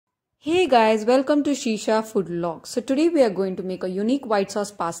Hey guys, welcome to Shisha Food Log. So today we are going to make a unique white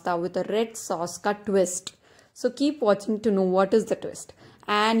sauce pasta with a red sauce ka twist. So keep watching to know what is the twist.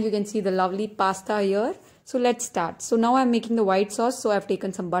 And you can see the lovely pasta here. So let's start. So now I'm making the white sauce. So I've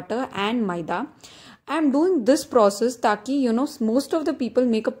taken some butter and maida. I'm doing this process ताकि most of the people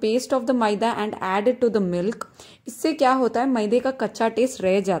make a paste of the maida and add it to the milk. इससे क्या होता है, मैदे का कच्चा test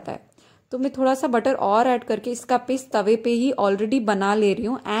रह जाता है. तो मैं थोड़ा सा बटर और ऐड करके इसका पेस्ट तवे पे ही ऑलरेडी बना ले रही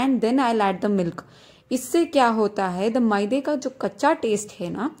हूँ and then I add the milk. इससे क्या होता है, द मैदे का जो कच्चा टेस्ट है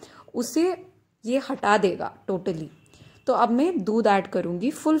ना उसे ये हटा देगा टोटली. तो अब मैं दूध ऐड करूँगी.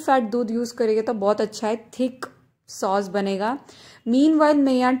 फुल फैट दूध यूज़ करेंगे तो बहुत अच्छा है, थिक सॉस बनेगा. मीनवाइल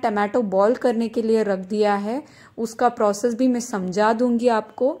मैं यहाँ टमाटो बॉईल करने के लिए रख दिया है, उसका प्रोसेस भी मैं समझा दूंगी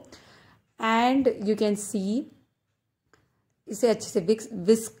आपको. एंड यू कैन सी इसे अच्छे से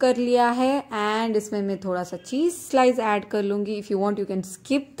विस्क कर लिया है एंड इसमें मैं थोड़ा सा चीज़ स्लाइस ऐड कर लूँगी. If you want you can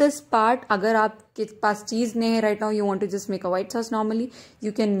skip this part. अगर आपके पास चीज़ नहीं है right now, you want to just make a white sauce normally,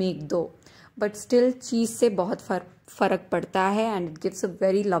 you can make दो, बट स्टिल चीज़ से बहुत फ़र्क पड़ता है and it gives a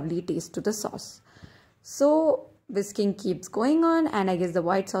very lovely test to the sauce. So whisking keeps going on and I guess the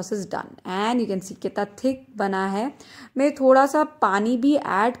white sauce is done and you can see कितना thick बना है. मैं थोड़ा सा पानी भी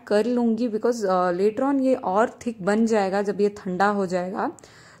ऐड कर लूँगी बिकॉज लेटर ऑन ये और थिक बन जाएगा जब ये ठंडा हो जाएगा.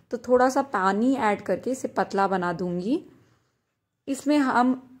 तो थोड़ा सा पानी ऐड करके इसे पतला बना दूँगी. इसमें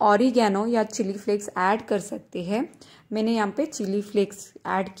हम ऑरिगेनो या चिली फ्लेक्स ऐड कर सकते हैं. मैंने यहाँ पे चिली फ्लेक्स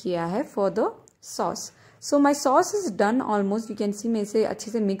ऐड किया है for the sauce. So my sauce is done almost. You can see मैं इसे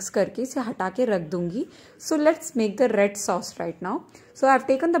अच्छे से मिक्स करके इसे हटा के रख दूंगी. So let's make the red sauce right now. So I have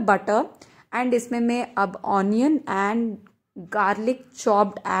taken the butter and इसमें मैं अब onion and garlic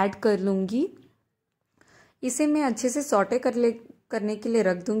chopped add कर लूँगी. इसे मैं अच्छे से सॉटे करने के लिए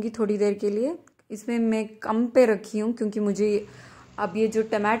रख दूँगी थोड़ी देर के लिए. इसमें मैं कम पे रखी हूँ क्योंकि मुझे अब ये जो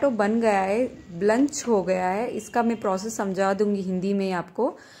टमाटो बन गया है, ब्लंच हो गया है, इसका मैं प्रोसेस समझा दूँगी हिंदी में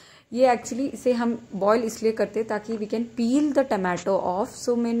आपको. ये एक्चुअली इसे हम बॉईल इसलिए करते हैं ताकि we can peel the tomato of.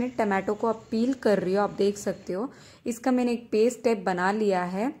 सो मैंने टमाटो को अब पील कर रही हो, आप देख सकते हो. इसका मैंने एक पेस्ट टाइप बना लिया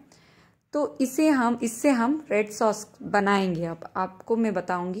है. तो इससे हम रेड सॉस बनाएंगे. अब आपको मैं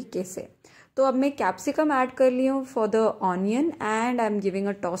बताऊंगी कैसे. तो अब मैं कैप्सिकम ऐड कर ली हूँ for the onion and I am giving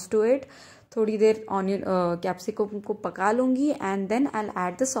a toss to it. थोड़ी देर ऑनियन कैप्सिकम को पका लूँगी and then I will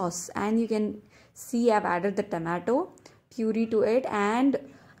add the sauce and you can see I have added the tomato puree to it and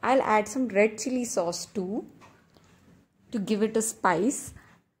I'll add some red chili sauce too to give it a spice.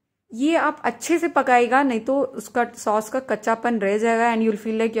 ये आप अच्छे से पकाएगा, नहीं तो उसका sauce का कच्चापन रह जाएगा and you'll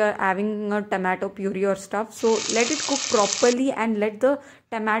feel like you're having a tomato puree or stuff. So let it cook properly and let the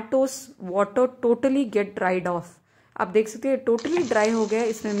tomatoes water totally get dried off. आप देख सकते हैं टोटली ड्राई हो गया.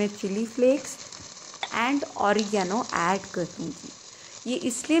 इसमें मैं chilli flakes and oregano add कर दूँगी. ये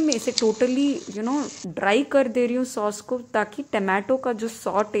इसलिए मैं इसे टोटली ड्राई कर दे रही हूँ सॉस को, ताकि टमाटो का जो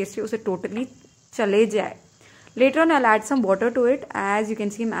सॉ टेस्ट है उसे टोटली चले जाए. Later on I add some water to it. As you can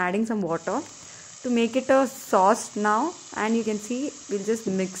see I am adding some water to make it a sauce now and you can see will just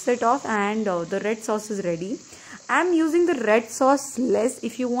mix it of and the red sauce is ready. I am using the red sauce less.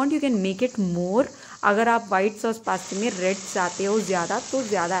 If you want you can make it more. अगर आप white sauce पास्ते में red चाहते हो ज़्यादा तो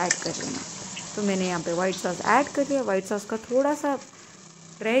ज़्यादा add कर लेना. तो मैंने यहाँ पे वाइट सॉस ऐड कर लिया. वाइट सॉस का थोड़ा सा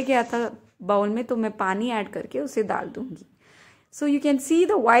रह गया था बाउल में तो मैं पानी ऐड करके उसे डाल दूंगी. So you can see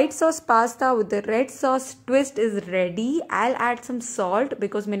the white sauce pasta with the red sauce twist is ready. I will add some salt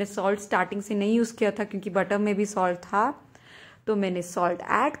because मैंने सॉल्ट स्टार्टिंग से नहीं यूज़ किया था क्योंकि बटर में भी सॉल्ट था, तो मैंने सॉल्ट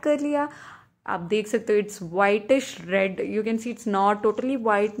ऐड कर लिया. आप देख सकते हो it's whitish red. You can see it's not totally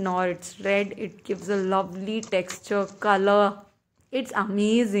white nor it's red. It gives a lovely texture, colour. It's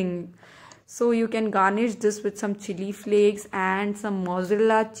amazing. So you can garnish this with some chili flakes and some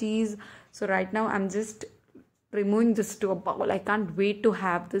mozzarella cheese. So right now I'm just removing this to a bowl. I can't wait to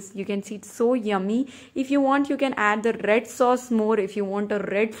have this. You can see it's so yummy. If you want you can add the red sauce more if you want a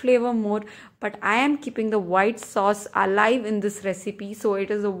red flavor more, but I am keeping the white sauce alive in this recipe. So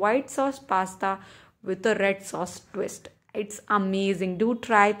it is a white sauce pasta with a red sauce twist. It's amazing. Do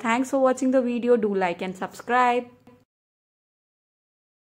try. Thanks for watching the video. Do like and subscribe.